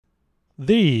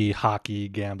The Hockey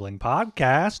Gambling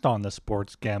Podcast on the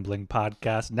Sports Gambling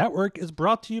Podcast Network is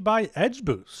brought to you by Edge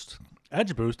Boost.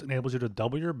 Edge Boost enables you to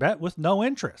double your bet with no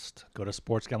interest. Go to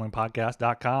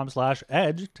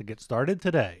sportsgamblingpodcast.com/edge to get started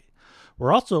today.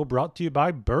 We're also brought to you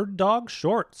by Bird Dog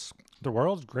Shorts. The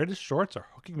world's greatest shorts are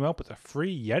hooking you up with a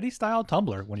free Yeti-style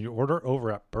tumbler when you order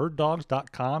over at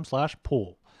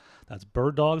birddogs.com/pool. That's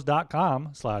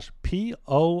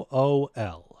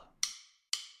birddogs.com/POOL.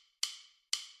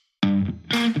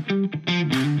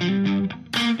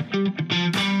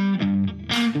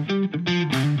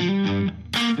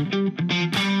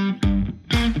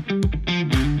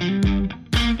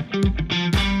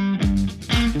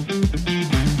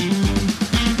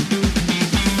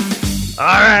 All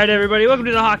right, everybody, welcome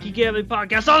to the Hockey Gambling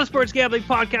Podcast on the Sports Gambling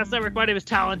Podcast Network. My name is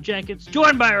Talon Jenkins,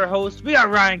 joined by our hosts. We got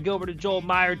Ryan Gilbert and Joel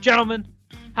Meier. Gentlemen,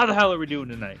 how the hell are we doing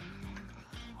tonight?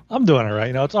 I'm doing it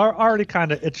right. It's already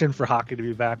kind of itching for hockey to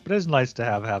be back, but it's nice to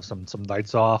have some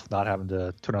nights off, not having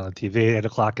to turn on the TV at 8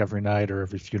 o'clock every night or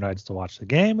every few nights to watch the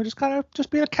game. And just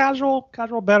be a casual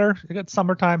better. You got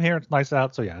summertime here. It's nice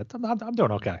out. So, yeah, I'm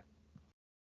doing okay.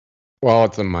 Well,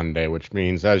 it's a Monday, which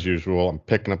means, as usual, I'm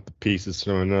picking up the pieces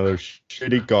from another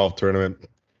shitty golf tournament.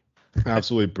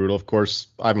 Absolutely brutal. Of course,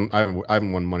 I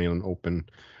haven't won money on an open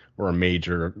or a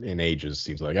major in ages,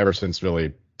 seems like. Ever since,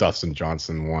 really, Dustin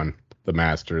Johnson won the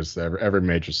Masters. Every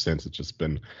major since, it's just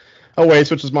been a waste,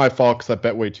 which is my fault because I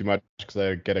bet way too much because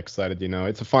I get excited.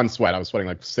 It's a fun sweat. I was sweating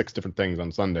like 6 different things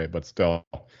on Sunday, but still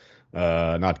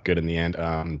not good in the end.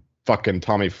 Fucking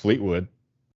Tommy Fleetwood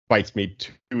bites me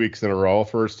 2 weeks in a row.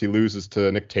 First, he loses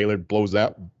to Nick Taylor, blows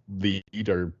that lead,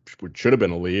 or what should have been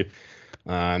a lead.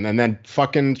 And then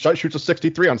fucking shoots a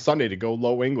 63 on Sunday to go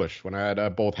low English when I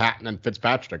had both Hatton and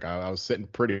Fitzpatrick. I was sitting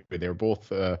pretty. They were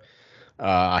both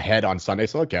ahead on Sunday.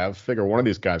 So, okay, I figure one of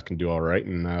these guys can do all right.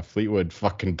 And Fleetwood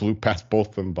fucking blew past both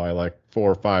of them by like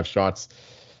 4 or 5 shots.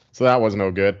 So that was no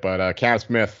good. But Cam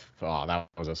Smith, that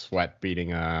was a sweat beating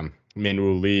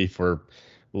Minwoo Lee for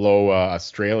low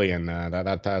Australian.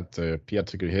 He had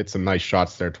to hit some nice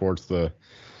shots there towards the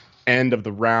end of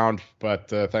the round, but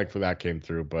thankfully that came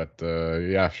through. But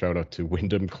yeah, shout out to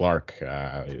Wyndham Clark.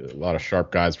 A lot of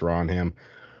sharp guys were on him.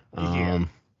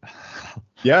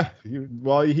 Yeah,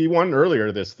 he won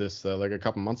earlier this like a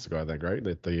couple months ago, I think, right?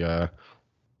 I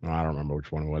don't remember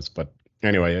which one it was, but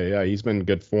anyway, yeah, he's been in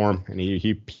good form, and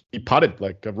he putted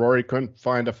like Rory couldn't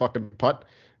find a fucking putt.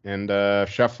 And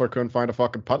Scheffler couldn't find a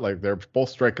fucking putt. Like, they're both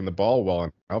striking the ball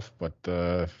well enough, but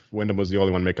Wyndham was the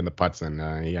only one making the putts,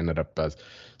 and he ended up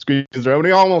squeezing through. And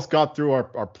he almost got through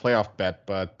our playoff bet,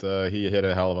 but he hit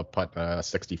a hell of a putt,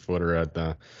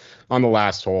 60-footer on the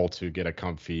last hole to get a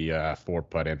comfy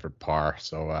 4-putt in for par.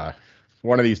 So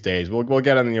one of these days we'll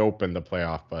get in the Open, the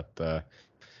playoff, but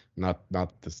not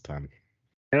this time.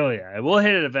 Hell yeah, we'll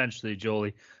hit it eventually,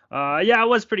 Jolie. Yeah, it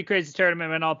was a pretty crazy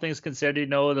tournament, man. All things considered,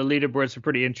 the leaderboards were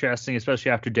pretty interesting, especially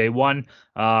after day one.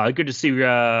 Good to see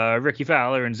Ricky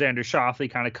Fowler and Xander Schauffele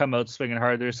kind of come out swinging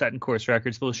hard. They're setting course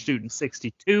records, both shooting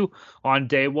 62 on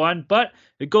day one. But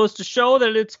it goes to show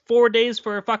that it's 4 days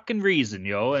for a fucking reason,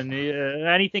 and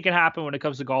anything can happen when it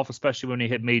comes to golf, especially when you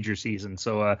hit major season.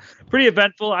 So pretty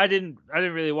eventful. I didn't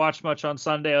really watch much on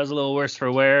Sunday. I was a little worse for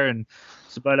wear,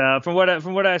 but from what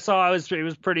I saw, it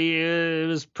was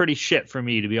pretty shit for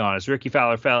me, to be honest. Ricky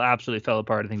Fowler absolutely fell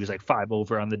apart. I think he was like 5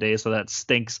 over on the day, so that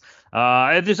stinks.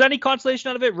 If there's any consolation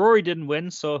out of it, Rory didn't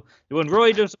win. So when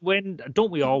Rory doesn't win, don't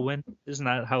we all win? Isn't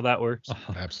that how that works?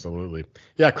 Absolutely.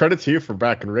 Yeah, credit to you for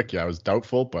backing Ricky. I was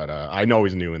doubtful, but I know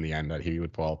he's knew in the end that he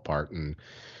would fall apart, and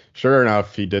sure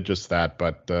enough, he did just that.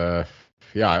 But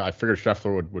yeah, I figured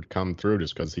Scheffler would come through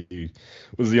just because he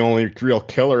was the only real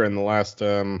killer in the last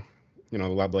the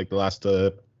last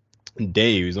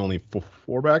day. He was only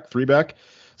 3 back,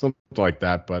 something like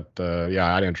that. But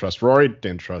yeah, I didn't trust Rory,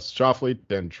 didn't trust Schauffele,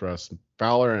 didn't trust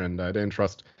Fowler, and I didn't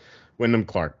trust Wyndham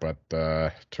Clark. But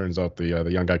turns out the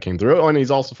young guy came through, and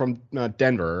he's also from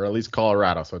Denver, or at least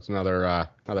Colorado, so it's another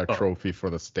trophy for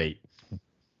the state.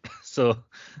 So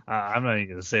I'm not even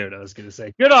going to say what I was going to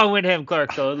say. Good on Wyndham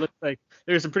Clark, though. It looks like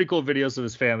there's some pretty cool videos of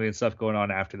his family and stuff going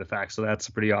on after the fact. So that's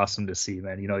pretty awesome to see,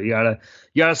 man. You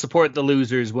gotta support the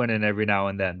losers winning every now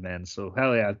and then, man. So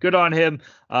hell yeah, good on him.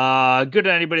 Good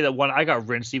on anybody that won. I got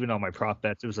rinsed even on my prop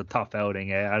bets. It was a tough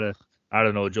outing. I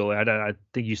don't know, Joey. I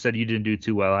think you said you didn't do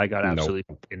too well. I got absolutely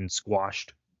fucking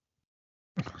squashed.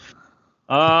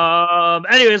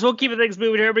 Anyways, we'll keep things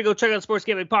moving here. Everybody go check out the Sports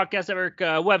Gambling Podcast Network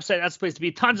website. That's the place to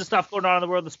be. Tons of stuff going on in the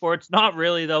world of sports. Not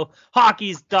really, though.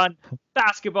 Hockey's done.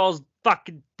 Basketball's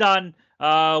fucking done.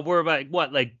 We're about,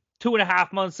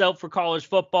 2.5 months out for college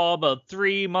football, about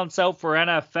 3 months out for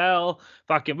NFL.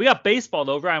 Fucking, we got baseball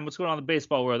though, Ryan. What's going on in the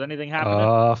baseball world? Anything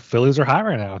happening? Phillies are high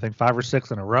right now. I think 5 or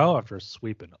 6 in a row after a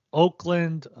sweep in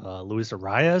Oakland. Luis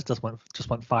Arias just went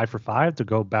 5 for 5 to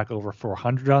go back over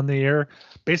 400 on the year.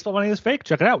 Baseball money is fake.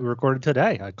 Check it out. We recorded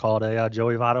today. I called a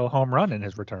Joey Votto home run in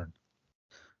his return.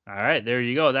 All right, there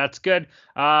you go. That's good.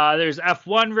 There's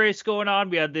F1 race going on.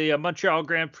 We had the Montreal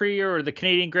Grand Prix or the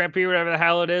Canadian Grand Prix, whatever the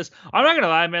hell it is. I'm not gonna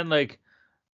lie, man. Like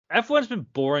F1's been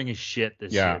boring as shit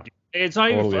this year. Dude. It's not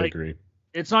totally even agree.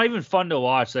 It's not even fun to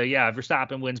watch. Like, yeah,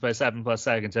 Verstappen wins by 7+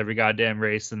 seconds every goddamn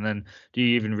race, and then do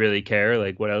you even really care?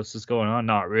 Like, what else is going on?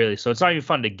 Not really. So it's not even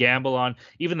fun to gamble on.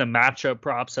 Even the matchup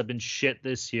props have been shit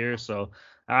this year. So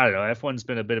I don't know. F1's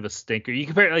been a bit of a stinker. You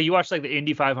compare, like, you watch like the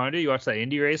Indy 500. You watched that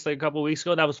Indy race like a couple of weeks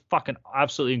ago. That was fucking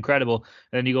absolutely incredible.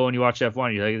 And then you go and you watch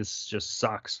F1. You're like, this just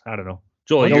sucks. I don't know.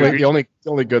 Joel, the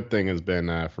only good thing has been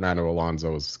Fernando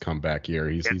Alonso's comeback year.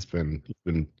 He's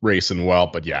been racing well,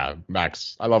 but yeah,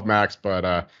 Max. I love Max,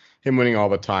 but him winning all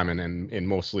the time and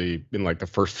mostly in like the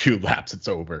first few laps, it's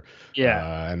over.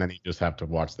 Yeah, and then you just have to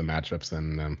watch the matchups,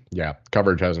 and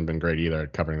coverage hasn't been great either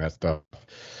covering that stuff.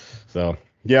 So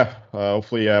yeah,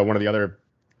 hopefully one of the other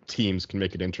teams can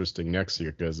make it interesting next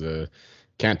year because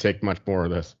can't take much more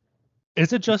of this.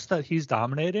 Is it just that he's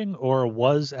dominating, or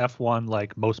was F1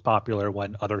 like most popular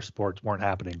when other sports weren't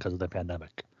happening because of the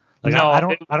pandemic? Like, no, I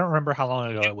don't remember how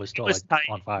long ago it was still like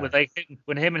on fire. With, like,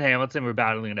 when him and Hamilton were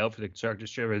battling it out for the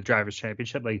constructors' or the drivers'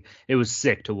 championship, like it was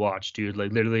sick to watch, dude.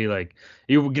 Like literally, like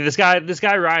this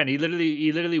guy Ryan, he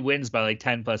literally wins by like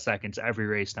 10+ seconds every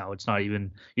race now. It's not even,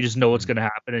 you just know what's gonna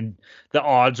happen, and the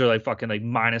odds are like fucking like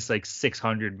minus like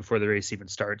 600 before the race even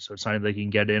starts. So it's not even like you can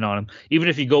get in on him. Even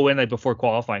if you go in like before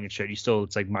qualifying and shit,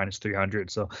 it's like minus 300.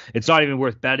 So it's not even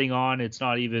worth betting on. It's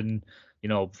not even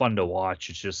fun to watch.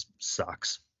 It just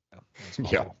sucks.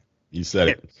 Yeah, you said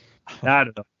it. I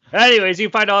don't know. Anyways, you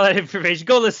can find all that information.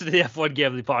 Go listen to the F1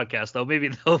 Gambling Podcast, though. Maybe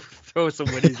they'll throw some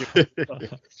winnings.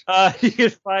 You can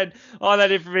find all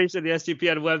that information on the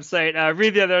SGPN website.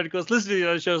 Read the other articles. Listen to the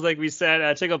other shows, like we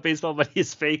said. Check out Baseball Money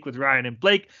is Fake with Ryan and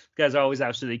Blake. You guys are always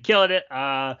absolutely killing it.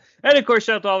 And, of course,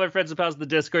 shout out to all our friends and pals in the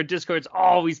Discord. Discord's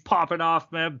always popping off,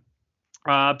 man.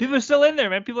 People are still in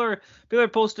there, man. People are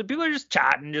posting. People are just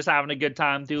chatting, just having a good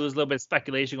time too. There's a little bit of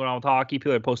speculation going on with hockey.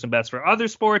 People are posting bets for other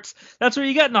sports. That's what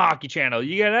you get in the Hockey Channel.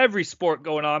 You get every sport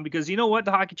going on because you know what?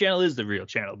 The Hockey Channel is the real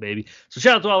channel, baby. So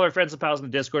shout out to all our friends and pals in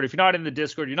the Discord. If you're not in the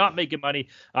Discord, you're not making money.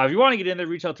 If you want to get in there,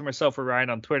 reach out to myself or Ryan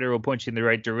on Twitter. We'll point you in the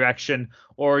right direction.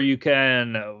 Or you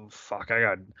can,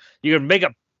 you can make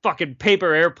a fucking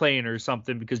paper airplane or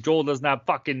something because Joel doesn't have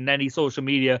fucking any social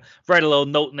media. Write a little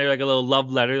note in there, like a little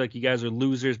love letter, like you guys are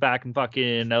losers back in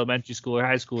fucking elementary school or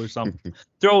high school or something.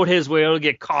 Throw it his way. It'll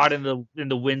get caught in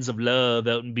the winds of love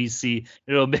out in BC.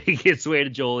 It'll make its way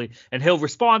to Jolie, and he'll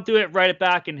respond to it, write it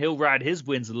back, and he'll ride his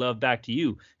winds of love back to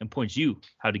you and point you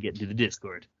how to get into the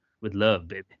Discord with love,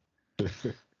 baby.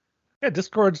 Yeah,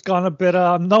 Discord's gone a bit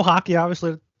no hockey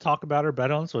obviously to talk about or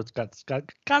bet on, so it's got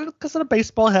kind of because of the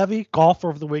baseball heavy, golf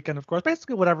over the weekend, of course.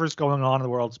 Basically whatever's going on in the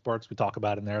world of sports we talk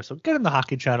about in there. So get in the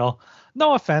Hockey Channel.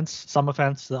 No offense, some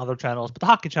offense to the other channels, but the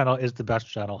Hockey Channel is the best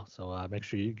channel. So make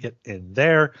sure you get in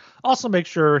there. Also make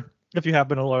sure, if you have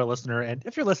been a loyal listener, and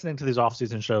if you're listening to these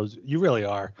off-season shows, you really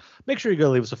are, make sure you go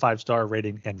leave us a 5-star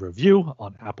rating and review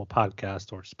on Apple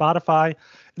Podcasts or Spotify.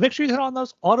 And make sure you hit on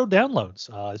those auto downloads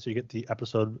so you get the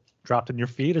episode dropped in your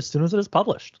feed as soon as it is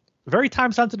published. Very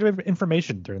time-sensitive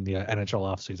information during the NHL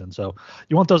off-season, so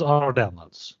you want those auto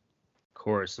downloads. Of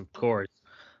course.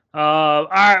 All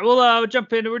right, we'll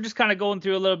jump in. We're just kind of going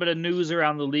through a little bit of news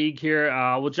around the league here.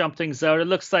 We'll jump things out. It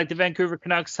looks like the Vancouver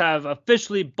Canucks have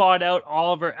officially bought out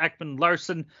Oliver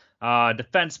Ekman-Larsson,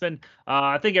 defenseman.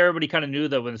 I think everybody kind of knew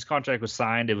that when this contract was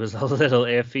signed, it was a little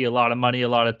iffy, a lot of money, a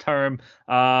lot of term.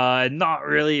 Not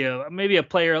really maybe a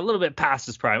player a little bit past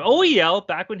his prime. OEL,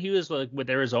 back when he was with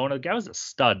Arizona, the guy was a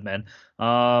stud, man.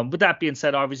 With that being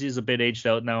said, obviously he's a bit aged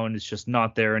out now and it's just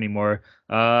not there anymore.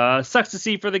 Sucks to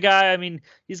see for the guy. I mean,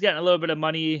 he's getting a little bit of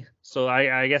money, so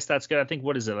I guess that's good. I think,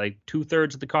 what is it, like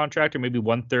 2/3 of the contract or maybe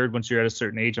 1/3 once you're at a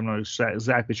certain age. I'm not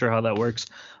exactly sure how that works.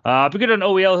 But good on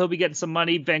OEL. He'll be getting some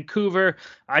money. Vancouver,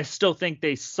 I still think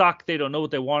they suck. They don't know what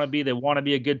they want to be. They want to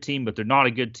be a good team, but they're not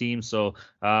a good team. So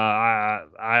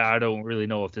I don't really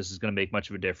know if this is going to make much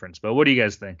of a difference. But what do you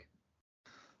guys think?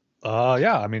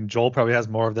 Yeah, I mean, Joel probably has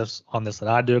more of this than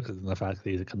I do because of the fact that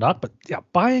he's a Canuck. But yeah,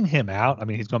 buying him out, I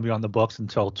mean, he's going to be on the books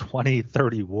until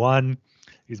 2031.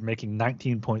 He's making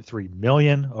 $19.3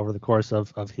 million over the course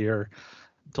of here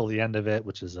until the end of it,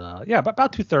 which is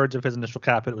about 2/3 of his initial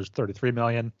cap hit. It was $33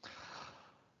 million.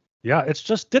 Yeah, it's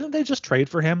just, didn't they just trade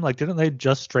for him? Like, didn't they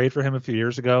just trade for him a few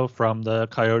years ago from the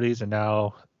Coyotes, and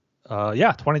now,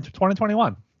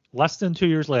 2021, less than 2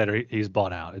 years later, he's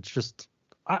bought out. It's just,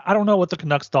 I don't know what the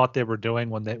Canucks thought they were doing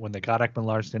when they got Ekman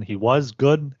Larsson. He was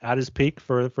good at his peak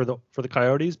for the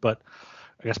Coyotes, but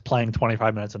I guess playing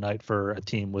 25 minutes a night for a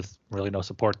team with really no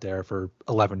support there for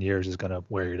 11 years is going to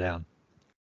wear you down.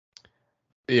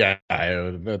 Yeah,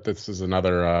 this is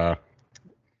another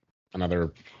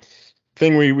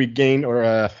thing we gained,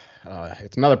 or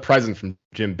it's another present from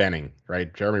Jim Benning,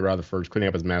 right? Jeremy Rutherford's cleaning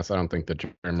up his mess. I don't think that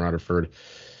Jeremy Rutherford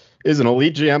is an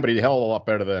elite GM, but he's hell of a lot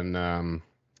better than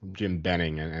Jim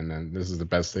Benning, and then this is the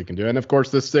best they can do. And of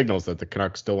course, this signals that the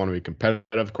Canucks still want to be competitive.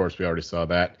 Of course, we already saw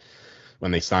that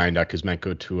when they signed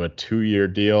Kuzmenko to a 2-year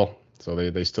deal. So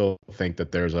they still think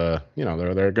that there's they're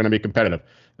going to be competitive.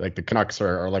 Like the Canucks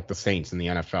are like the Saints in the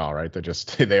NFL, right?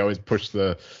 They always push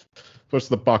the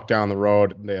buck down the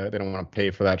road. They don't want to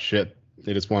pay for that shit.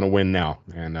 They just want to win now.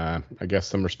 And I guess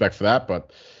some respect for that,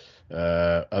 but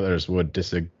others would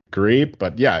disagree.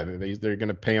 But yeah, they're going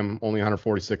to pay him only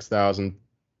 $146,000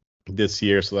 this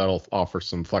year, so that'll offer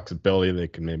some flexibility. They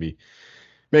can maybe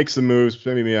make some moves,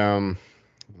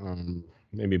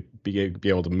 maybe be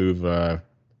able to move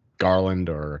Garland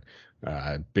or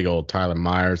big old Tyler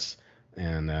Myers,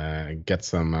 and get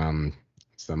some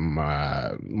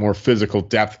more physical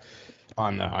depth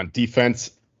on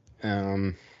defense.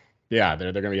 Yeah,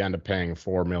 they're going to end up paying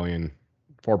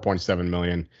 $4.7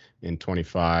 million in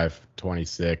 25,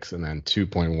 26, and then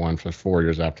 2.1 for 4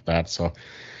 years after that. So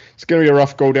it's going to be a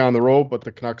rough go down the road, but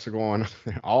the Canucks are going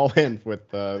all in with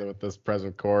this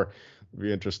present core. It'll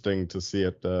be interesting to see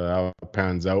how it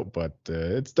pans out, but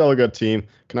it's still a good team.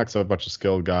 Canucks have a bunch of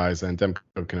skilled guys, and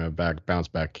Demko can bounce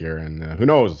back here. And who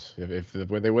knows if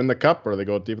they win the cup or they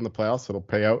go deep in the playoffs, it'll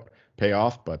pay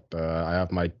off. But I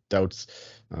have my doubts.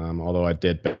 Although I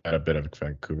did bet a bit of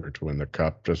Vancouver to win the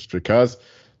cup just because.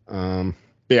 But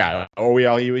yeah,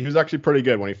 OEL, he was actually pretty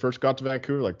good when he first got to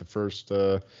Vancouver, like the first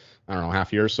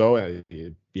half year or so.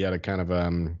 He had a kind of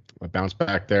a bounce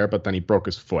back there, but then he broke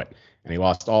his foot and he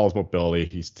lost all his mobility.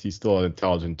 He's still an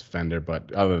intelligent defender,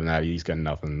 but other than that, he's got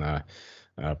nothing.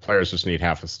 Players just need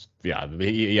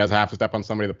he has half a step on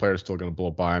somebody. The player's still going to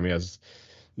blow by him. He has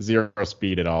zero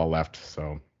speed at all left.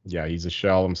 So yeah, he's a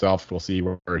shell himself. We'll see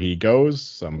where he goes.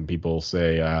 Some people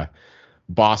say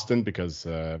Boston because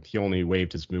he only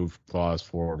waived his move clause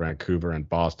for Vancouver and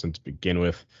Boston to begin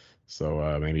with.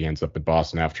 So maybe he ends up in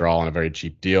Boston after all on a very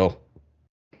cheap deal.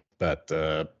 But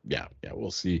yeah,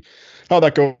 we'll see how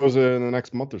that goes in the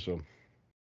next month or so.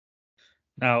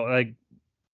 Now, like,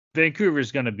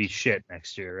 Vancouver's going to be shit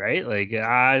next year, right? Like,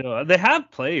 they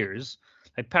have players.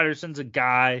 Like, Pettersson's a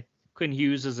guy. Quinn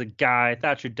Hughes is a guy.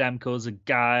 Thatcher Demko's a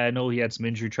guy. I know he had some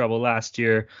injury trouble last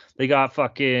year. They got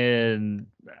fucking,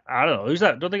 I don't know. Who's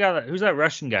that? Who's that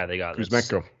Russian guy they got?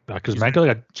 Kuzmenko. Kuzmenko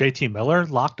got JT Miller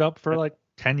locked up for like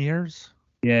 10 years.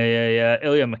 Yeah.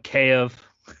 Ilya Mikheyev.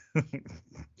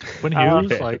 Quinn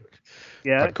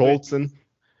Hughes, Colson.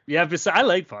 Yeah, but I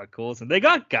like Pod Colson. They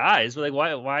got guys, but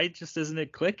like, why just isn't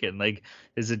it clicking? Like,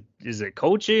 is it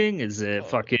coaching? Is it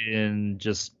fucking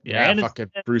just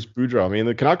fucking Bruce Boudreau? I mean,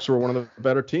 the Canucks were one of the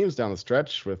better teams down the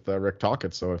stretch with Rick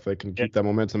Tocchet. So if they can keep that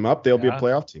momentum up, they'll be a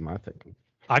playoff team, I think.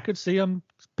 I could see them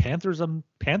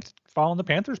following the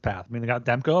Panthers path. I mean, they got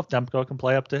Demko. If Demko can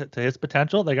play up to his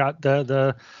potential, they got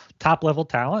the top level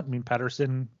talent. I mean,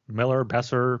 Pettersson, Miller,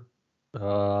 Besser.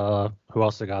 Who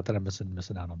else they got that I'm missing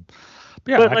out on?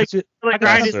 But yeah,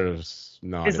 Besser's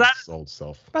not his old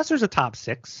self. Besser's a top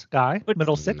 6 guy,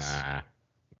 middle 6. Nah.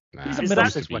 He's a middle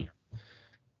 6 winner.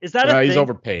 Is that a thing? He's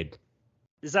overpaid.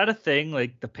 Is that a thing?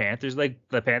 Like the Panthers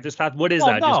path? What is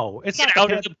that? No, it's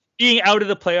not being out of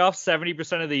the playoffs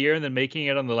 70% of the year and then making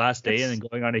it on the last day and then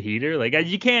going on a heater. Like,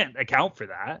 you can't account for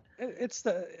that. It's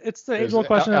the age-old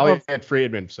question. Elliot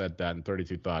Friedman said that in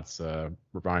 32 Thoughts.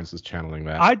 Ryan's is channeling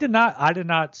that. I did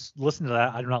not listen to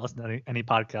that. I do not listen to any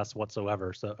podcasts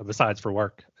whatsoever. So besides for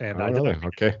work, and really?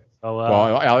 Okay. So,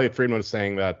 well, Elliot Friedman was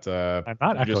saying that I'm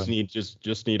not you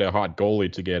just need a hot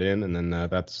goalie to get in, and then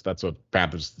that's what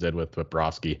Panthers did with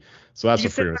Bobrovsky. So that's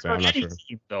what Friedman said. I'm not sure.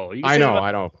 I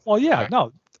know. Well, yeah,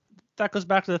 no. That goes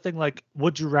back to the thing, like,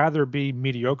 would you rather be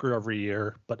mediocre every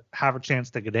year but have a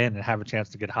chance to get in and have a chance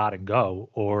to get hot and go,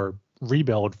 or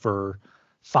rebuild for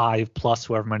 5+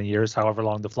 however many years, however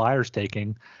long the Flyers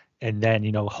taking, and then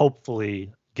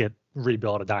hopefully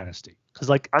rebuild a dynasty? Because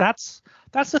like that's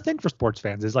the thing for sports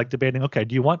fans, is like debating, okay,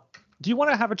 do you want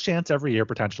to have a chance every year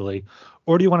potentially,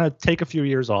 or do you want to take a few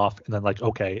years off and then, like,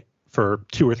 okay, for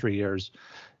 2 or 3 years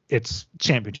it's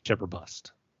championship or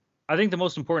bust? I think the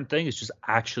most important thing is just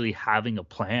actually having a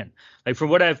plan. Like, from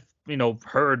what I've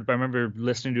heard, but I remember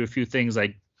listening to a few things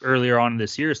like earlier on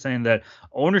this year saying that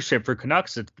ownership for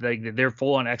Canucks, it's like they're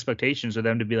full on expectations for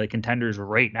them to be like contenders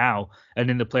right now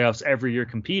and in the playoffs every year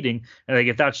competing. And like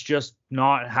if that's just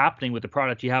not happening with the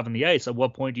product you have on the ice, at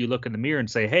what point do you look in the mirror and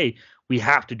say, hey, we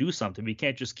have to do something? We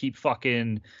can't just keep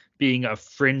fucking being a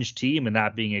fringe team and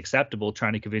that being acceptable,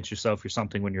 trying to convince yourself you're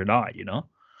something when you're not,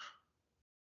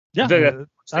 Yeah,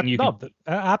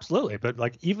 absolutely. But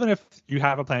like, even if you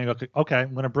have a plan, okay,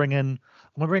 I'm gonna bring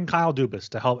Kyle Dubas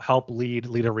to help lead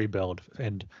a rebuild,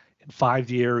 and in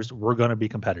 5 years we're gonna be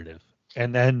competitive.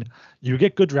 And then you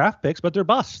get good draft picks, but they're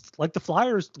busts. Like the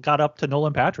Flyers got up to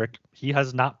Nolan Patrick. He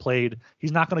has not played.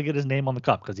 He's not going to get his name on the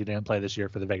cup because he didn't play this year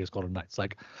for the Vegas Golden Knights.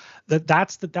 Like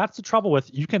that's the trouble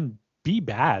with, you can be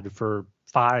bad for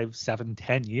 5, 7,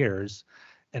 10 years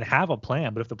and have a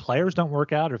plan, but if the players don't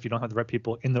work out, or if you don't have the right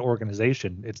people in the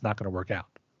organization, it's not going to work out.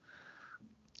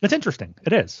 It's interesting.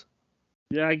 It is.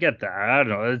 Yeah, I get that. I don't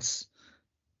know.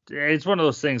 It's one of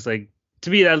those things, like, to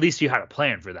me, at least you had a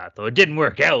plan for that, though. It didn't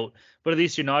work out, but at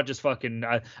least you're not just fucking.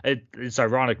 It's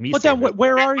ironic. But then,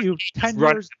 where are you 10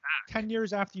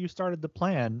 years after you started the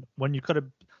plan, when you could have,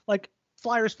 like,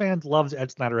 Flyers fans loved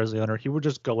Ed Snyder as the owner. He would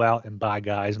just go out and buy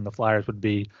guys, and the Flyers would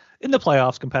be in the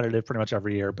playoffs, competitive pretty much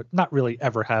every year, but not really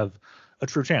ever have a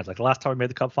true chance. Like the last time we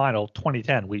made the Cup final,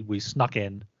 2010, we snuck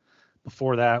in.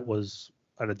 Before that was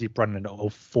at a deep run in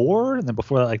 2004, and then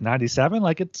before that, like 97.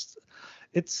 Like it's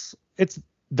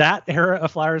that era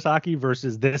of Flyers hockey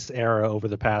versus this era over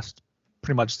the past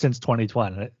pretty much since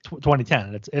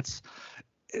 2010. It's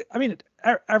I mean,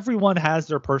 everyone has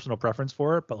their personal preference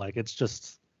for it, but like it's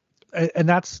just, and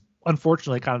that's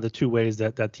unfortunately kind of the two ways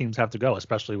that teams have to go,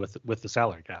 especially with the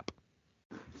salary cap.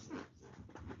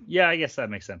 Yeah, I guess that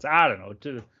makes sense. I don't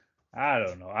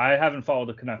know. I haven't followed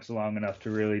the Canucks long enough to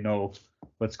really know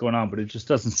what's going on, but it just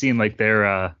doesn't seem like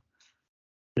they're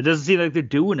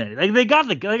doing it. Like they got,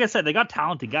 like I said, they got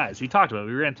talented guys. We talked about it.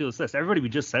 We ran through this list. Everybody we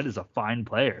just said is a fine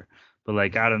player, but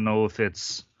like I don't know if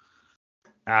it's.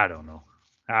 I don't know.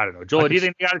 Joel, do you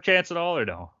think they got a chance at all or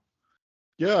no?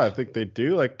 Yeah, I think they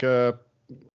do. Like the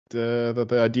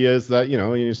idea is that you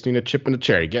just need a chip in the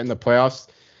cherry, get in the playoffs,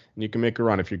 and you can make a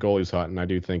run if your goalie's hot. And I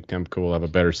do think Demko will have a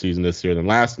better season this year than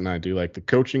last. And I do like the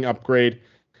coaching upgrade,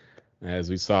 as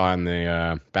we saw in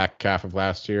the back half of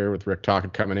last year with Rick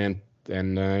Tocchet coming in.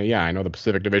 And I know the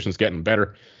Pacific Division's getting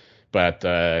better, but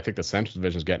I think the Central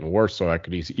Division's getting worse. So I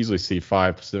could easily see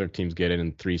 5 Pacific teams get in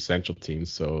and 3 Central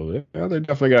teams. So they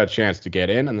definitely got a chance to get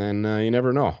in, and then you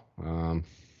never know.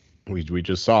 We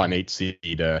just saw an 8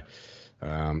 seed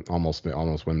almost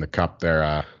win the Cup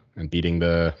there and beating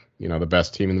the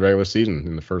best team in the regular season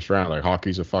in the first round. Like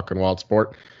hockey's a fucking wild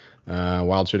sport.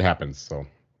 Wild shit happens. So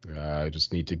I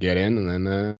just need to get in, and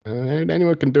then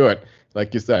anyone can do it.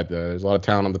 Like you said, there's a lot of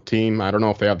talent on the team. I don't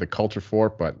know if they have the culture for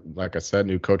it, but like I said,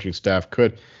 new coaching staff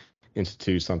could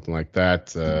institute something like that.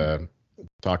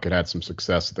 Tocchet had some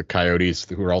success with the Coyotes,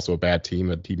 who are also a bad team,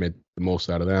 but he made the most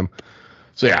out of them.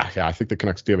 So yeah, I think the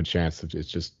Canucks do have a chance. It's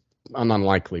just an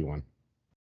unlikely one.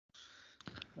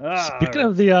 Speaking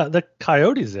of the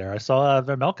Coyotes, there, I saw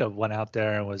Vermelka went out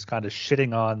there and was kind of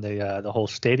shitting on the whole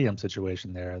stadium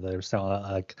situation there. They were selling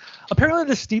like apparently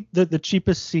the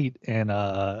cheapest seat in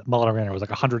Mullet Arena was like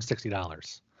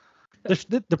 $160.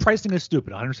 The pricing is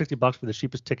stupid. $160 for the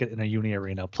cheapest ticket in a uni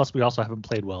arena. Plus, we also haven't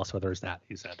played well, so there's that.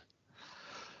 He said.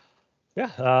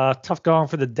 Yeah, tough going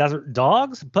for the Desert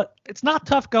Dogs, but it's not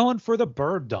tough going for the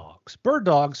Bird Dogs. Bird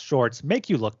Dogs shorts make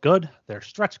you look good. Their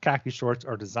stretch khaki shorts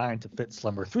are designed to fit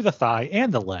slimmer through the thigh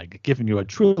and the leg, giving you a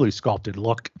truly sculpted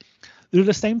look. They're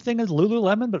the same thing as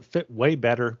Lululemon, but fit way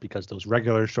better because those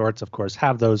regular shorts, of course,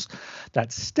 have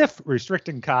that stiff,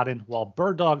 restricting cotton, while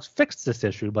Bird Dogs fixed this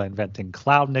issue by inventing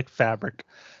cloud knit fabric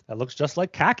that looks just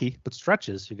like khaki but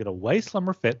stretches. You get a way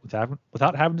slimmer fit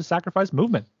without having to sacrifice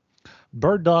movement.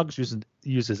 Bird Dogs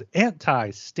uses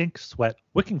anti-stink sweat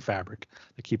wicking fabric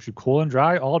that keeps you cool and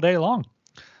dry all day long.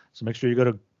 So make sure you go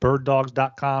to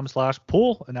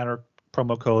birddogs.com/pool and enter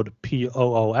promo code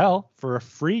POOL for a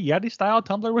free Yeti-style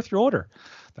tumbler with your order.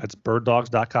 That's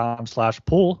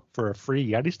birddogs.com/pool for a free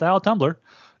Yeti-style tumbler.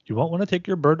 You won't want to take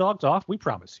your Bird Dogs off, we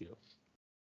promise you.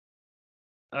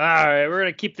 All right, we're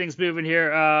going to keep things moving here.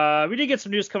 We did get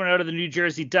some news coming out of the New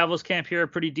Jersey Devils camp here. A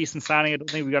pretty decent signing. I don't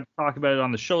think we got to talk about it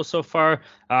on the show so far.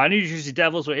 New Jersey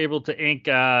Devils were able to ink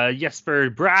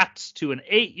Jesper Bratt to an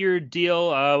 8-year deal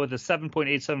with a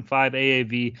 7.875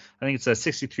 AAV. I think it's a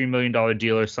 $63 million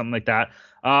deal or something like that.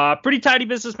 Pretty tidy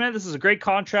business, man. This is a great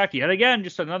contract. Yet again,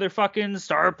 just another fucking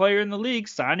star player in the league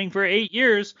signing for 8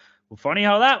 years. Well, funny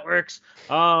how that works.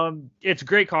 It's a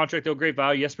great contract, though, great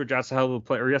value. Jesper Bratt's a hell of a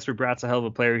player. Jesper Bratt's a hell of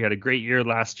a player. He had a great year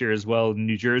last year as well in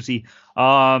New Jersey.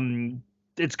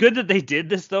 It's good that they did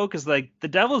this though, because like the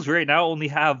Devils right now only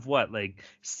have like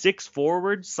 6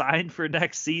 forwards signed for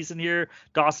next season here: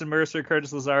 Dawson Mercer,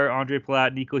 Curtis Lazar, Andre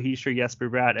Palat, Nico Hischier, Jesper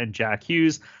Bratt, and Jack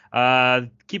Hughes.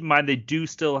 Keep in mind they do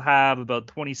still have about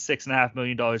 $26.5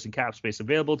 million in cap space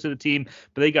available to the team,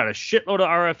 but they got a shitload of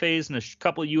RFAs and a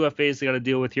couple of UFAs they got to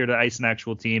deal with here to ice an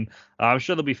actual team. I'm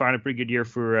sure they'll be fine. A pretty good year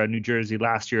for New Jersey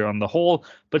last year on the whole,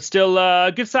 but still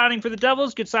good signing for the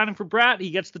Devils. Good signing for Bratt.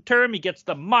 He gets the term, he gets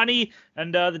the money,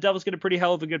 and the Devils get a pretty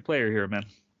hell of a good player here, man.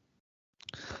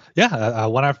 Yeah,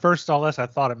 when I first saw this, I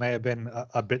thought it may have been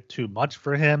a bit too much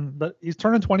for him, but he's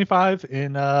turning 25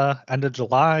 in end of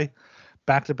July.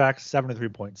 Back-to-back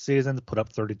 73-point seasons, put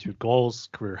up 32 goals,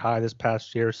 career high this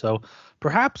past year. So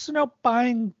perhaps, not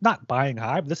buying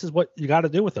high, but this is what you got to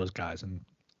do with those guys. And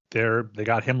they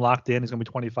got him locked in. He's going to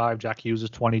be 25. Jack Hughes is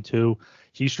 22.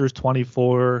 Hischier's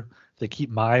 24. They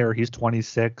keep Meier. He's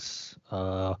 26.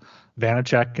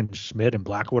 Vanacek and Schmidt and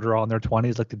Blackwood are all in their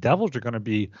 20s. Like, the Devils are going to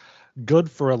be good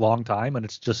for a long time, and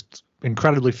it's just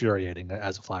incredibly infuriating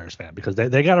as a Flyers fan because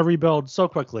they got to rebuild so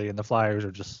quickly, and the Flyers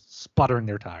are just sputtering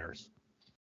their tires.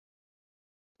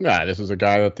 Yeah, this is a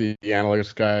guy that the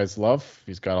analytics guys love.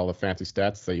 He's got all the fancy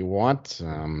stats that you want.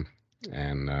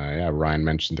 Ryan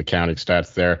mentioned the counting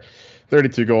stats there.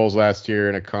 32 goals last year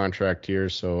in a contract year.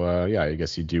 So, I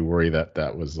guess you do worry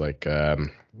that was like an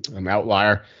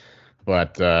outlier.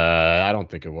 But I don't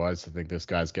think it was. I think this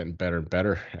guy's getting better and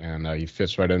better. And he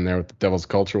fits right in there with the Devils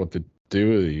culture, what to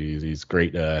do. He's a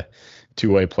great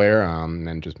two-way player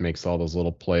and just makes all those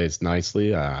little plays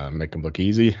nicely, make him look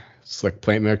easy. Slick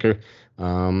playmaker.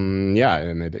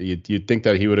 You'd think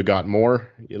that he would have got more.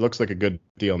 It looks like a good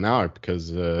deal now because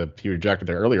he rejected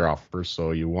their earlier offers.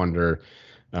 So you wonder,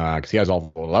 because he has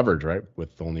all the leverage, right,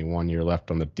 with only 1 year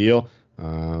left on the deal.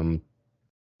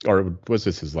 Or was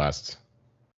this his last?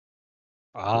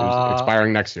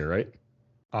 Expiring next year, right?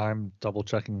 I'm double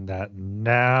checking that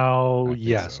now.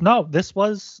 Yes. So.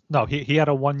 No, he had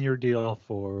a 1 year deal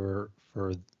for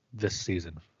this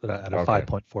season at a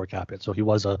 5.4 cap hit. So he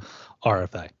was a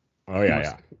RFA. Oh,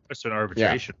 yeah. It's an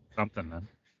arbitration or something, then.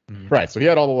 Mm-hmm. Right. So he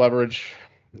had all the leverage,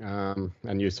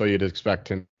 so you'd expect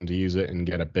him to use it and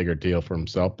get a bigger deal for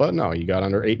himself. But no, you got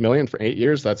under $8 million for 8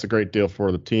 years. That's a great deal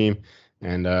for the team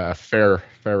and a fair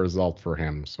result for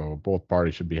him. So both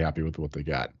parties should be happy with what they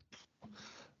got.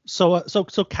 So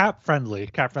cap friendly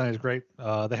is great.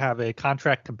 They have a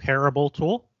contract comparable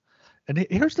tool. And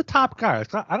here's the top guys.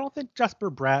 I don't think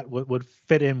Jesper Bratt would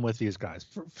fit in with these guys.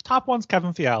 Top one's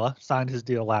Kevin Fiala, signed his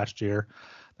deal last year.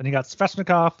 Then you got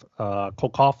Svechnikov, Cole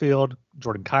Caulfield,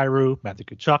 Jordan Kyrou, Matthew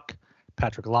Tkachuk,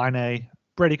 Patrick Laine,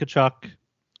 Brady Tkachuk,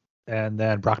 and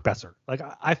then Brock Besser. Like,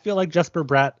 I feel like Jesper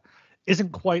Bratt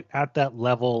isn't quite at that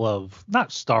level of,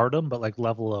 not stardom, but like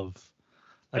level of.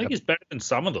 I think he's better than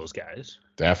some of those guys.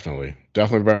 Definitely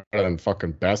better than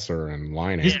fucking Besser and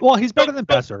Laine. He's better than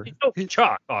Besser. He's no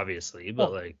Tkachuk, obviously,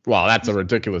 but that's a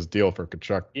ridiculous deal for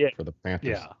Tkachuk for the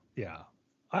Panthers. Yeah.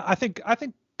 I think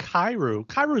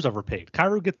Kairou's overpaid.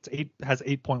 Kyrou has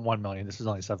 8.1 million. This is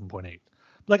only 7.8.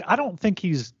 Like, I don't think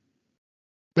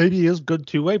maybe he is good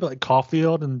two-way, but like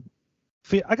Caulfield and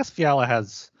I guess Fiala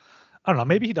has, I don't know,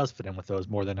 maybe he does fit in with those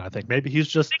more than I think. Maybe he's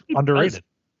just underrated.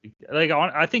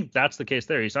 I think that's the case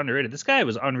there. He's underrated. This guy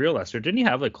was unreal last year. Didn't he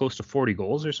have like close to 40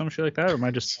 goals or some shit like that? Or am I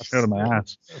just out of my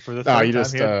ass? No, you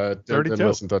just didn't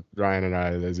listen to Ryan and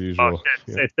I as usual.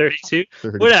 Say 32?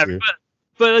 Whatever.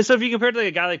 But so if you compare to like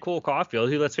a guy like Cole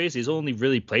Caulfield, who, let's face it, he's only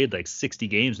really played like 60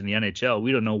 games in the NHL.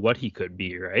 We don't know what he could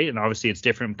be, right? And obviously it's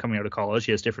different coming out of college.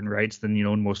 He has different rights than,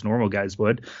 most normal guys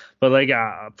would.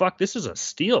 But this is a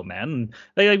steal, man.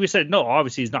 Like we said, no,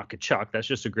 obviously he's not Tkachuk. That's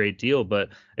just a great deal. But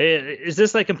is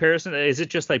this like comparison? Is it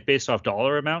just like based off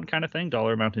dollar amount kind of thing?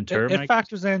 Dollar amount in term? It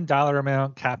factors in dollar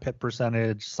amount, cap hit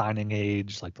percentage, signing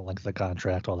age, like the length of the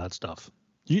contract, all that stuff.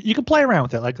 You can play around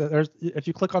with it. Like, if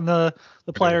you click on the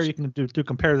player, you can do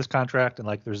compare this contract, and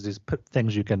like there's these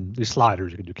things these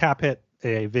sliders you can do: cap hit,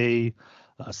 AAV,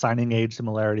 signing age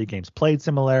similarity, games played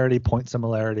similarity, point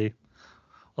similarity,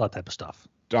 all that type of stuff.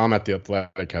 Dom at the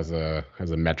Athletic has a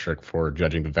metric for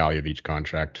judging the value of each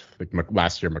contract. Like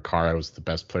last year, Makara was the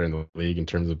best player in the league in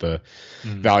terms of the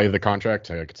value of the contract,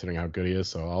 considering how good he is.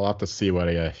 So I'll have to see what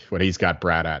he's got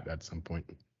Bratt at some point.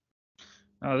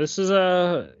 He's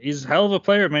a hell of a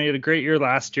player, man. He had a great year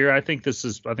last year. I think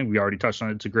we already touched on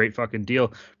it. It's a great fucking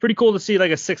deal. Pretty cool to see like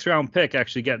a 6th round pick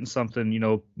actually getting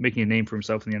something, making a name for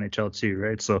himself in the NHL too,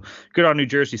 right? So good on New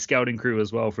Jersey scouting crew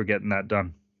as well for getting that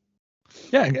done.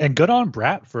 Yeah, and good on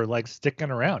Bratt for like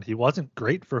sticking around. He wasn't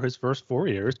great for his first 4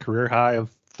 years, career high of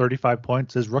 35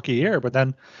 points his rookie year, but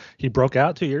then he broke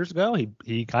out 2 years ago.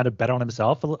 He kind of bet on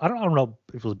himself. I don't know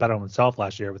if it was bet on himself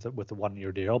last year with the 1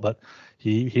 year deal, but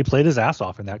he played his ass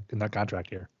off in that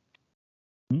contract year.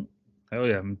 Oh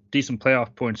yeah, decent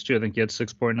playoff points too. I think he had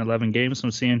 6 points in 11 games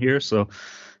I'm seeing here. So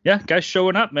yeah, guys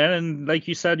showing up, man. And like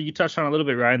you said, you touched on a little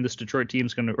bit, Ryan. This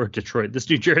this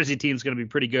New Jersey team's gonna be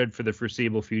pretty good for the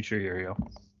foreseeable future here, yo.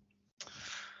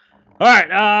 All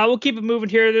right, we'll keep it moving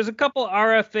here. There's a couple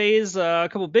RFAs, a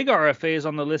couple big RFAs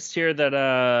on the list here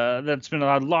that's been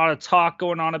a lot of talk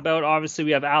going on about. Obviously,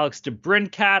 we have Alex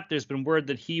DeBrincat. There's been word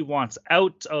that he wants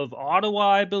out of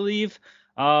Ottawa, I believe,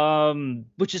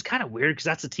 which is kind of weird because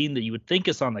that's a team that you would think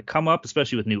is on the come up,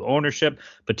 especially with new ownership,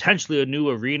 potentially a new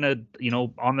arena,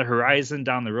 on the horizon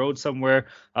down the road somewhere.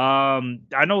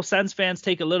 I know Sens fans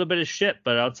take a little bit of shit,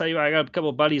 but I'll tell you, I got a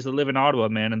couple of buddies that live in Ottawa,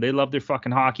 man, and they love their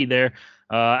fucking hockey there.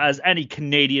 As any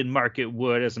Canadian market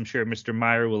would, as I'm sure Mr.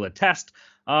 Meier will attest.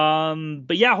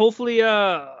 But yeah, hopefully,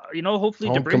 hopefully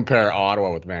Don't compare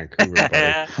Ottawa with Vancouver,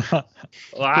 buddy.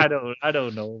 Well, I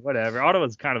don't know. Whatever.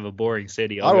 Ottawa's kind of a boring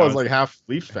city. Ottawa's like half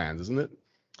Leafs fans, isn't it?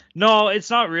 No, it's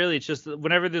not really. It's just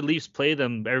whenever the Leafs play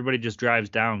them, everybody just drives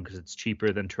down because it's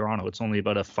cheaper than Toronto. It's only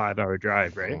about a 5-hour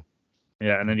drive, right? Oh.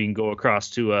 Yeah, and then you can go across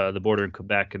to the border in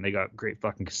Quebec, and they got great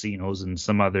fucking casinos and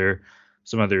some other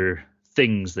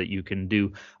things that you can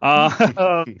do.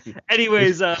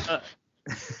 Anyways,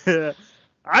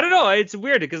 I don't know. It's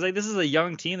weird because this is a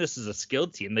young team. This is a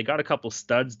skilled team. They got a couple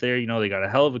studs there. They got a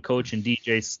hell of a coach in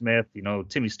DJ Smith.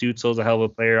 Timmy Stutzel's a hell of a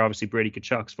player. Obviously, Brady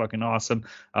Tkachuk's fucking awesome.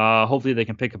 Hopefully, they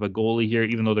can pick up a goalie here,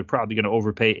 even though they're probably going to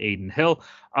overpay Aiden Hill.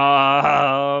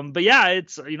 But yeah,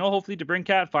 it's hopefully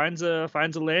DeBrincat finds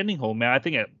a landing hole, man. I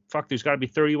think there's got to be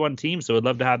 31 teams, so I'd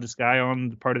love to have this guy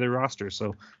on part of their roster.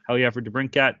 So hell yeah for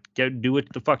DeBrincat. Do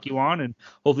what the fuck you want, and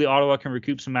hopefully Ottawa can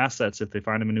recoup some assets if they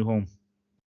find him a new home.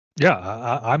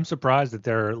 Yeah, I'm surprised that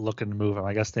they're looking to move him.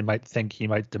 I guess they might think he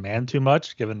might demand too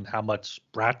much, given how much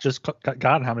Bratt just got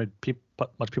and how much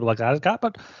people like that has got.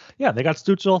 But yeah, they got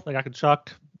Stützle, they got Tkachuk,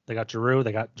 they got Giroux,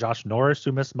 they got Josh Norris,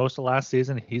 who missed most of last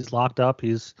season. He's locked up.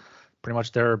 He's pretty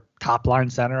much their top line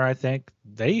center, I think.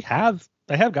 They have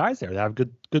guys there. They have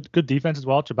good defense as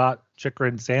well. Chabot,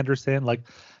 Chychrun, Sanderson. Like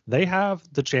they have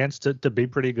the chance to be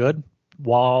pretty good,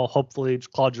 while hopefully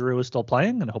Claude Giroux is still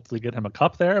playing and hopefully get him a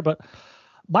cup there. But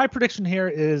my prediction here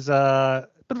is been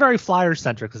very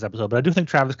Flyers-centric this episode, but I do think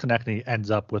Travis Konechny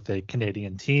ends up with a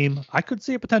Canadian team. I could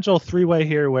see a potential three-way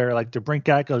here where like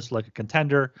DeBrincat goes to like a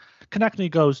contender,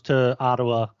 Konechny goes to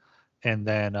Ottawa, and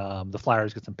then the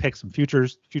Flyers get some picks, some future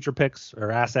picks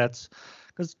or assets.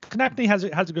 Because Konechny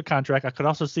has a good contract. I could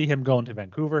also see him going to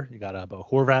Vancouver. You got Bo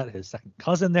Horvat, his second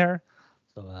cousin there,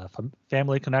 so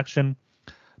family connection.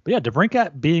 But yeah,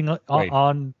 DeBrincat being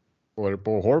on. What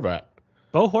Bo Horvat?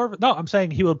 Bo Horvat? No, I'm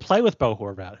saying he would play with Bo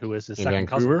Horvat, who is his second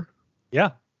Vancouver? cousin. Yeah.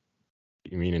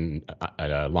 You mean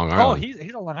at Long Island? Oh, he's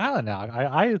on Long Island now.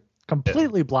 I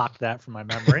completely blocked that from my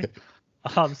memory.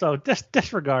 So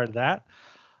disregard that.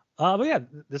 But yeah,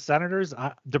 the Senators,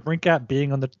 DeBrincat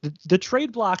being on the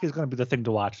trade block is going to be the thing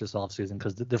to watch this offseason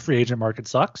because the free agent market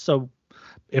sucks. So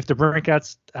if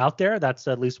DeBrincat's out there, that's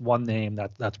at least one name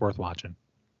that's worth watching.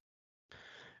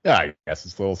 Yeah, I guess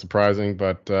it's a little surprising,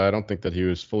 but I don't think that he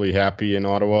was fully happy in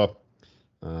Ottawa.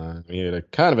 He had a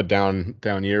kind of a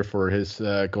down year for his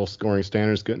goal scoring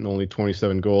standards, getting only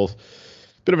 27 goals.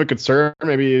 Bit of a concern.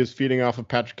 Maybe he was feeding off of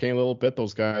Patrick Kane a little bit.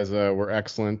 Those guys were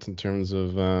excellent in terms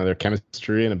of their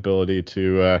chemistry and ability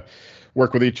to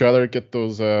work with each other, get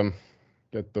those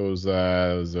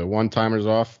one-timers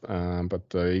off. But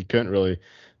he couldn't really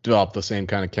develop the same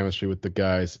kind of chemistry with the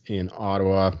guys in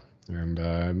Ottawa. And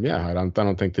I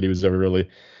don't think that he was ever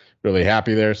really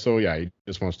happy there. So yeah, he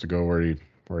just wants to go where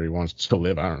he wants to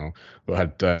live. I don't know,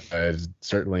 but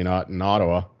certainly not in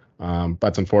Ottawa.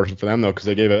 That's unfortunate for them though, because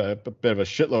they gave a bit of a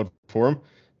shitload for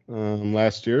him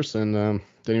last year, and didn't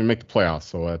even make the playoffs.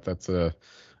 So that's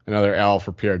another L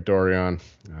for Pierre Dorion,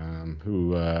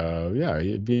 who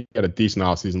he had a decent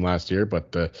offseason last year,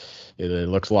 but it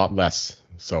looks a lot less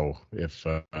so if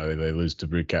they lose to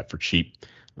DeBrincat for cheap.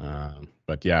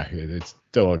 But yeah, it's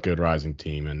still a good rising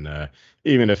team, and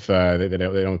even if they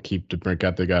don't keep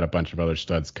DeBrincat, they got a bunch of other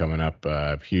studs coming up.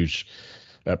 Huge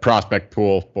prospect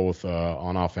pool, both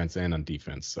on offense and on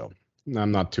defense. So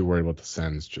I'm not too worried about the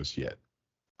Sens just yet.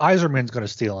 Eiserman's going to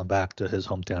steal him back to his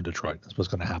hometown Detroit. That's what's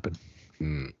going to happen.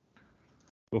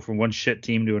 Go from one shit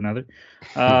team to another.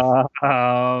 Got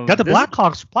the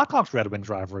Blackhawks Red Wings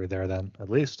rivalry there then, at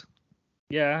least.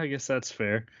 Yeah, I guess that's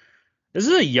fair. This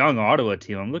is a young Ottawa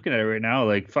team. I'm looking at it right now.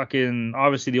 Like, fucking,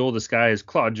 obviously the oldest guy is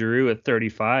Claude Giroux at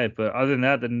 35, but other than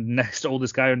that, the next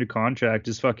oldest guy under contract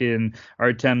is fucking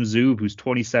Artem Zub, who's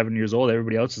 27 years old.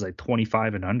 Everybody else is like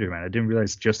 25 and under, man. I didn't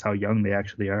realize just how young they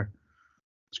actually are.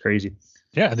 It's crazy.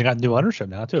 Yeah, and they got new ownership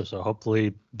now too, so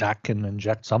hopefully that can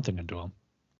inject something into them.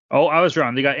 Oh, I was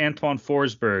wrong. They got Antoine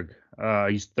Forsberg.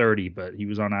 He's 30, but he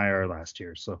was on IR last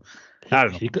year, so I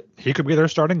don't know. He could be their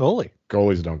starting goalie.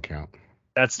 Goalies don't count.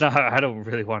 That's not. I don't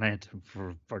really want Antoine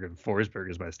for fucking Forsberg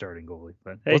as my starting goalie,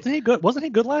 but hey, wasn't he good? Wasn't he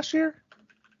good last year?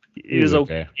 He was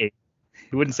okay.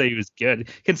 He wouldn't say he was good,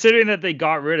 considering that they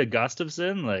got rid of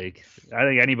Gustafsson. Like, I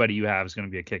think anybody you have is going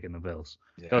to be a kick in the Bills.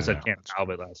 Yeah, they also had Cam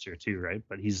Talbot last year too, right?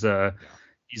 But he's a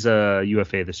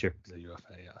UFA this year. He's a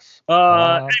UFA, yes.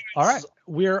 All right.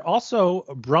 We're also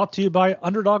brought to you by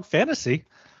Underdog Fantasy.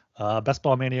 Best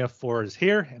Ball Mania 4 is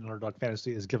here, and Underdog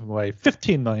Fantasy is giving away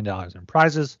 $15 million in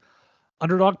prizes.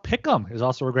 Underdog Pick'em is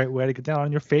also a great way to get down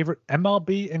on your favorite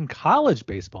MLB and college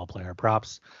baseball player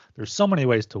props. There's so many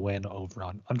ways to win over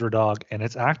on Underdog, and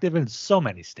it's active in so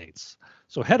many states.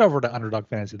 So head over to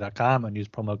UnderdogFantasy.com and use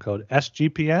promo code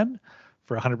SGPN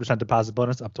for a 100% deposit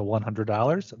bonus up to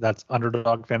 $100. That's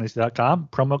UnderdogFantasy.com,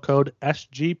 promo code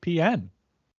SGPN.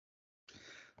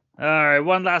 All right,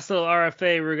 one last little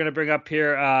RFA we're going to bring up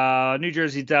here. New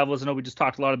Jersey Devils. I know we just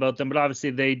talked a lot about them, but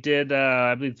obviously they did,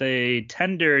 I believe they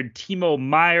tendered Timo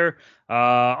Meier.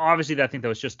 Obviously, I think that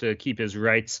was just to keep his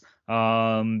rights.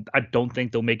 I don't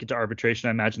think they'll make it to arbitration.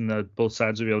 I imagine that both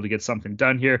sides will be able to get something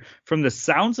done here. From the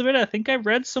sounds of it, I think I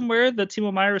read somewhere that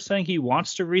Timo Meier was saying he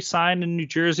wants to re-sign in New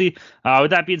Jersey.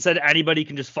 With that being said, anybody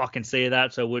can just fucking say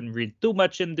that, so I wouldn't read too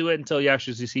much into it until you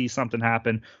actually see something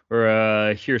happen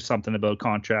or hear something about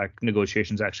contract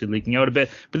negotiations actually leaking out a bit.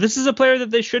 But this is a player that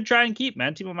they should try and keep,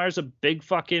 man. Timo Meier's a big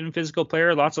fucking physical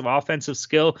player, lots of offensive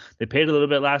skill. They paid a little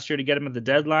bit last year to get him at the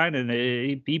deadline, and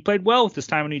he played well with this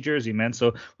time in New Jersey, man.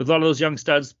 So with a lot of those young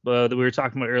studs that we were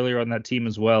talking about earlier on that team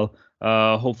as well,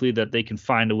 hopefully that they can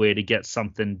find a way to get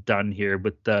something done here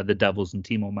with the Devils and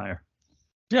Timo Meier.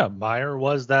 Yeah, Meier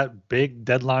was that big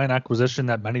deadline acquisition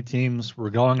that many teams were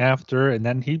going after, and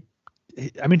then he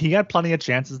had plenty of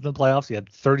chances in the playoffs. He had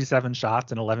 37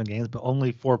 shots in 11 games, but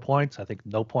only 4 points. I think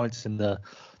no points in the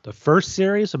first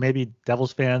series, so maybe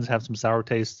Devils fans have some sour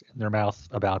taste in their mouth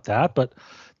about that. But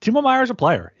Timo Meier's a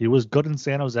player. He was good in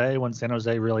San Jose when San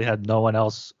Jose really had no one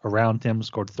else around him,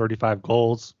 scored 35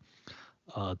 goals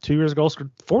 2 years ago, scored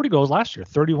 40 goals last year,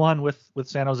 31 with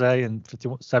San Jose in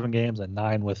 57 games and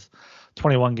 9 with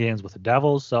 21 games with the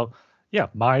Devils. So, yeah,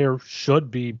 Meier should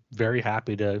be very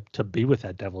happy to be with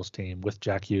that Devils team, with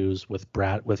Jack Hughes, with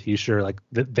Bratt, with Heischer. Like,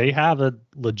 they have a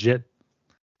legit,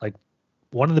 like,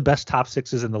 one of the best top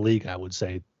sixes in the league, I would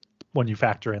say, when you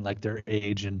factor in like their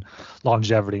age and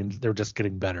longevity, and they're just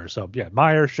getting better. So yeah,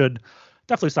 Meier should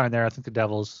definitely sign there. I think the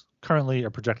Devils currently are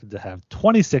projected to have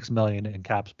 $26 million in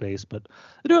cap space, but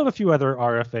they do have a few other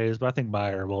RFAs, but I think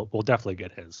Meier will definitely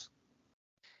get his.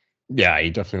 Yeah, he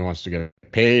definitely wants to get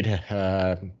paid.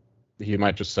 He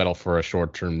might just settle for a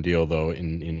short-term deal though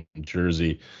in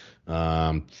Jersey.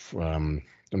 I'm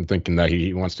thinking that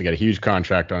he wants to get a huge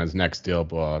contract on his next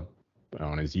deal,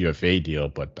 on his UFA deal,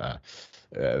 but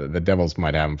the Devils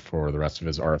might have him for the rest of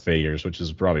his RFA years, which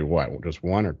is probably just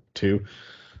 1 or 2.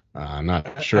 I'm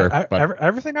not sure. But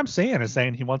everything I'm seeing is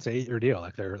saying he wants an 8-year deal.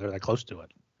 Like they're that close to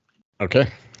it. Okay,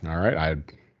 all right. I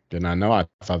did not know. I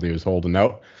thought he was holding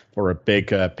out for a big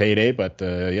payday, but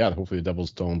yeah, hopefully the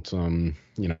Devils don't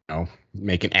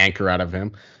make an anchor out of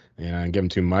him and give him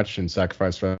too much and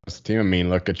sacrifice for the team. I mean,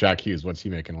 look at Jack Hughes. What's he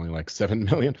making? Only like $7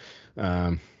 million.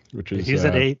 Which is he's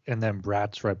at 8, and then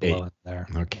Bratt's right below 8. it there.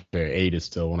 Okay, 8 is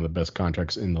still one of the best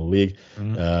contracts in the league.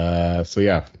 Mm-hmm. So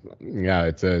yeah,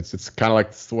 it's kind of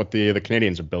like what the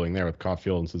Canadians are building there with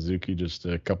Caulfield and Suzuki, just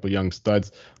a couple young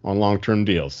studs on long-term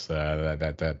deals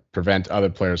that prevent other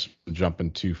players from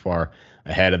jumping too far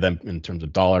ahead of them in terms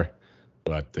of dollar.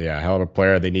 But yeah, hell of a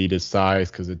player. They need his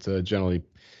size because it's generally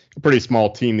a pretty small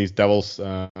team, these Devils.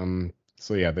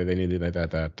 So yeah, they needed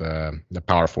that the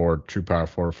power forward, true power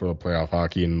forward for the playoff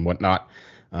hockey and whatnot.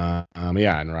 Yeah,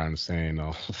 and Ryan was saying,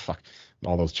 oh fuck,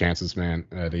 all those chances, man,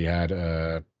 that he had.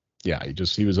 Yeah,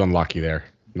 he was unlucky there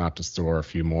not to score a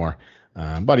few more.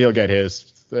 But he'll get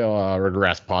his. They'll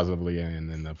regress positively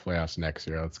in the playoffs next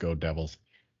year. Let's go Devils.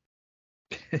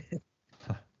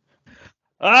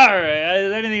 All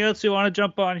right, anything else you want to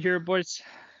jump on here, boys?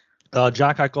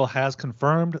 Jack Eichel has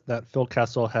confirmed that Phil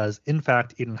Kessel has, in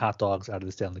fact, eaten hot dogs out of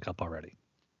the Stanley Cup already.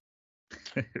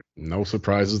 No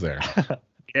surprises there.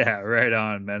 Yeah, right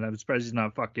on, man. I'm surprised he's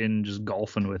not fucking just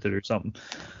golfing with it or something,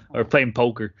 or playing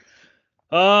poker.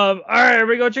 All right,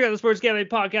 everybody, go check out the Sports Gambling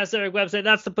Podcast Network website.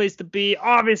 That's the place to be.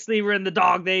 Obviously, we're in the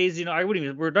dog days. You know,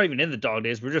 we're not even in the dog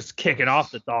days. We're just kicking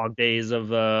off the dog days of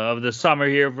the summer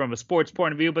here from a sports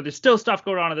point of view. But there's still stuff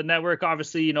going on the network.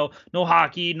 Obviously, you know, no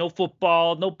hockey, no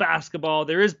football, no basketball.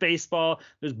 There is baseball.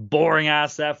 There's boring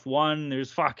ass F1.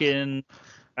 There's fucking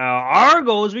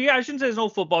Argos. I shouldn't say there's no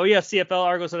football. Yeah, CFL.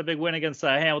 Argos had a big win against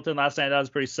Hamilton last night. That was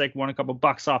pretty sick. Won a couple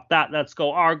bucks off that. Let's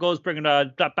go Argos. Bringing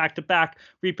a back-to-back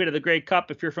repeat of the Grey Cup.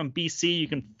 If you're from BC, you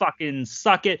can fucking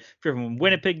suck it. If you're from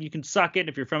Winnipeg, you can suck it.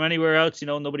 If you're from anywhere else, you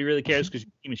know, nobody really cares because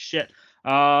your team is shit.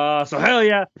 So hell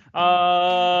yeah.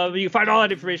 You can find all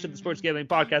that information at the Sports Gambling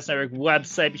Podcast Network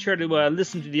website. Be sure to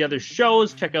listen to the other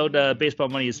shows. Check out Baseball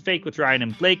Money is Fake with Ryan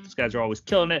and Blake. Those guys are always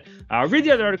killing it. Read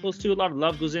the other articles too. A lot of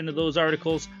love goes into those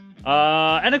articles.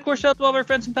 And of course, shout out to all of our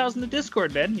friends and pals in the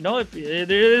Discord, man. You know, if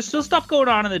there's still stuff going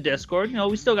on in the Discord, you know,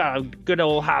 we still got a good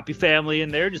old happy family in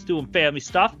there, just doing family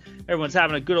stuff. Everyone's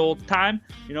having a good old time.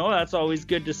 You know, that's always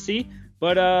good to see.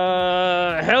 But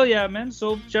hell yeah, man.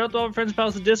 So shout out to all our friends and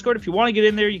pals in the Discord. If you want to get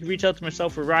in there, you can reach out to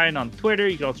myself or Ryan on Twitter.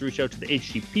 You can also reach out to the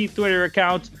HGP Twitter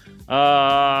account.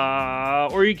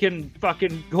 Or you can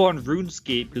fucking go on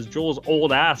RuneScape because Joel's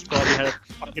old ass probably has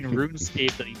fucking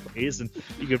RuneScape that he plays, and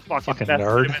you can fucking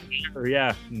nerd.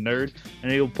 Yeah, nerd,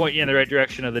 and he'll point you in the right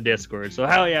direction of the Discord. So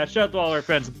hell yeah, shout out to all our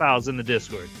friends and pals in the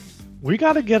Discord. We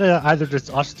got to get either just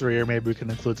us three, or maybe we can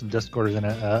include some Discorders in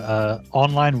a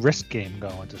online risk game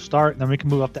going to start, and then we can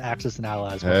move up to Axis and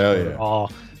Allies. Hell yeah.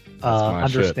 All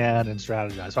understand and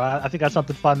strategize. So I think that's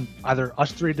something fun. Either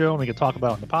us three do, and we can talk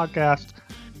about it in the podcast.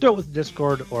 Do it with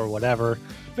Discord or whatever.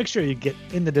 Make sure you get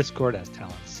in the Discord, as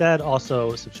Talon said.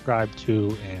 Also, subscribe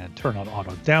to and turn on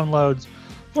auto downloads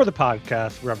for the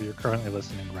podcast wherever you're currently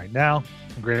listening right now.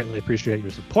 I greatly appreciate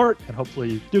your support, and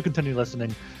hopefully you do continue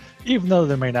listening, even though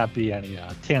there may not be any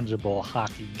tangible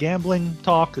hockey gambling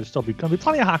talk. There's still going to be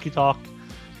plenty of hockey talk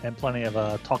and plenty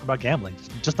of talk about gambling,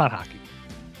 just not hockey.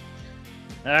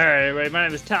 All right, everybody. My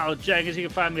name is Talon Jenkins. You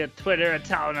can find me on Twitter at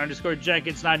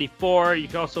Talon_Jenkins94. You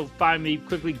can also find me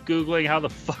quickly Googling how the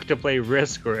fuck to play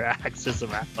Risk or Axis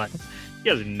of Allies.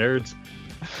 You guys are nerds.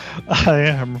 I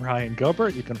am Ryan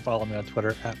Gilbert. You can follow me on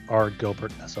Twitter at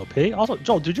rgilbertsop. Also,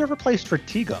 Joel, did you ever play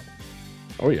Stratego?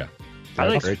 Oh, yeah.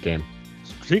 That's a great game.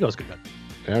 Stratego's good.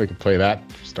 Yeah, we can play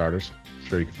that for starters. I'm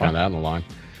sure you can find that on the line.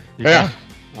 Yeah.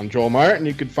 I'm Joel Meier, and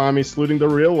you can find me saluting the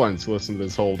real ones to listen to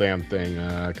this whole damn thing,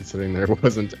 considering there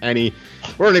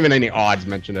weren't even any odds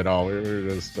mentioned at all. We were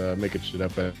just making shit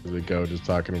up as we go, just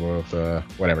talking about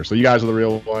whatever. So you guys are the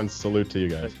real ones. Salute to you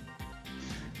guys.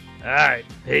 All right.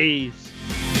 Peace.